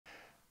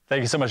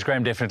Thank you so much,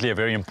 Graham. Definitely a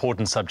very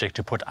important subject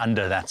to put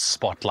under that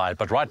spotlight.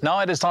 But right now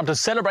it is time to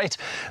celebrate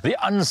the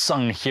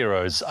unsung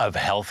heroes of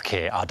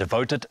healthcare, our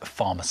devoted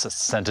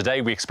pharmacists. And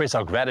today we express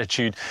our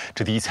gratitude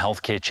to these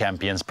healthcare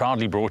champions,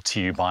 proudly brought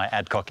to you by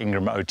Adcock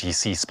Ingram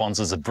OTC,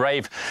 sponsors of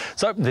Brave.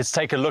 So let's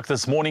take a look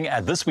this morning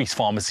at this week's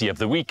Pharmacy of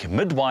the Week,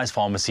 Midwise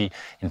Pharmacy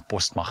in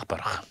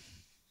Postmasburg.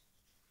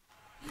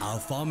 Our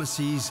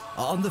pharmacies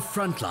are on the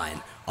front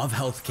line of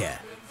healthcare.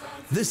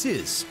 This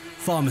is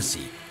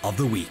Pharmacy of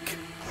the Week.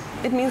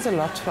 It means a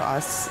lot for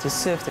us to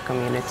serve the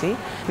community.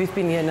 We've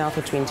been here now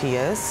for 20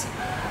 years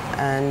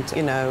and,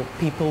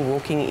 people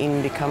walking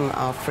in become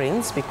our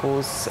friends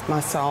because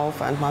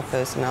myself and my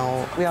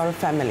personnel, we are a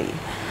family.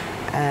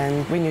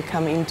 And when you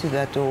come into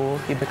that door,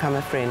 you become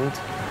a friend.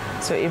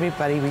 So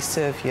everybody we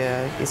serve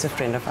here is a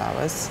friend of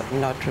ours,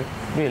 not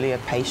really a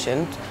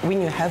patient. When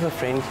you have a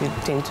friend, you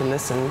tend to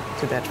listen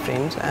to that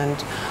friend, and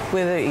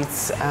whether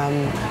it's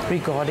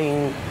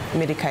regarding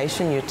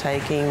medication you're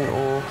taking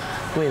or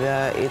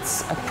whether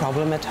it's a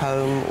problem at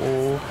home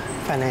or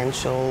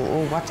financial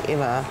or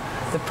whatever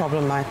the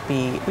problem might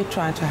be, we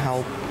try to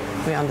help.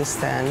 We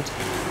understand.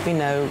 We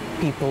know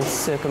people's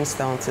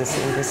circumstances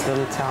in this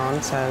little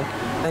town, so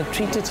they're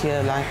treated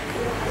here like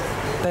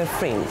they're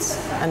friends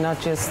and not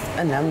just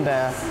a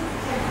number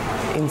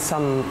in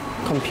some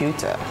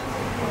computer.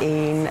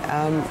 En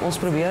ons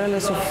probeer hulle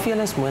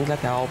soveel as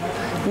moontlik help,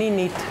 nie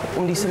net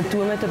om die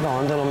simptome te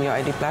behandel om jou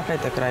uit die plek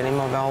uit te kry nie,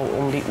 maar wel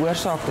om die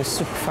oorsaak te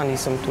soek van die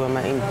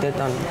simptome en dit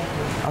dan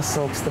as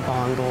sulks te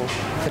behandel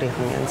vir die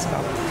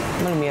gemeenskap.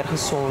 Maar meer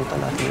gesond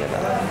en dat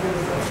lewe.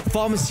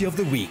 Pharmacy of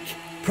the Week,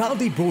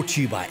 proudly brought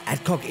to you by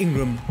Adcock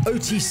Ingram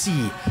OTC,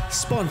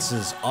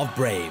 sponsors of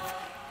Brave.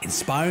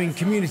 Inspiring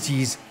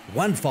communities,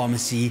 one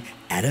pharmacy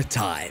at a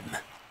time.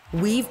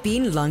 We've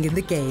been long in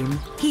the game,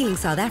 healing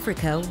South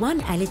Africa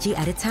one allergy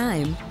at a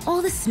time.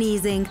 All the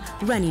sneezing,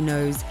 runny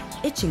nose,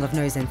 itching of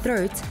nose and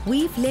throat,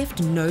 we've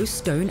left no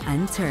stone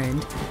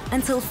unturned,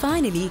 until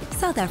finally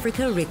South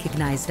Africa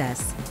recognized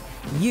us.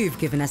 You've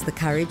given us the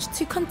courage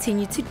to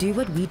continue to do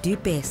what we do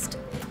best.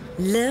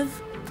 Live,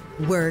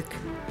 work,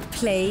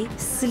 play,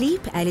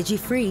 sleep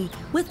allergy-free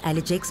with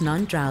Allergex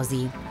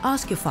Non-Drowsy.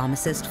 Ask your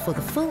pharmacist for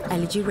the full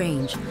allergy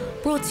range.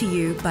 Brought to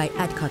you by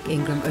Adcock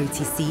Ingram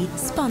OTC,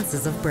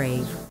 sponsors of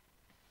Brave.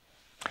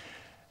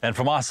 And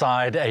from our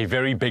side, a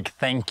very big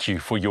thank you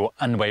for your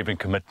unwavering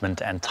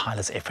commitment and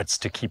tireless efforts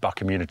to keep our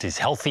communities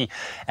healthy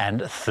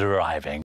and thriving.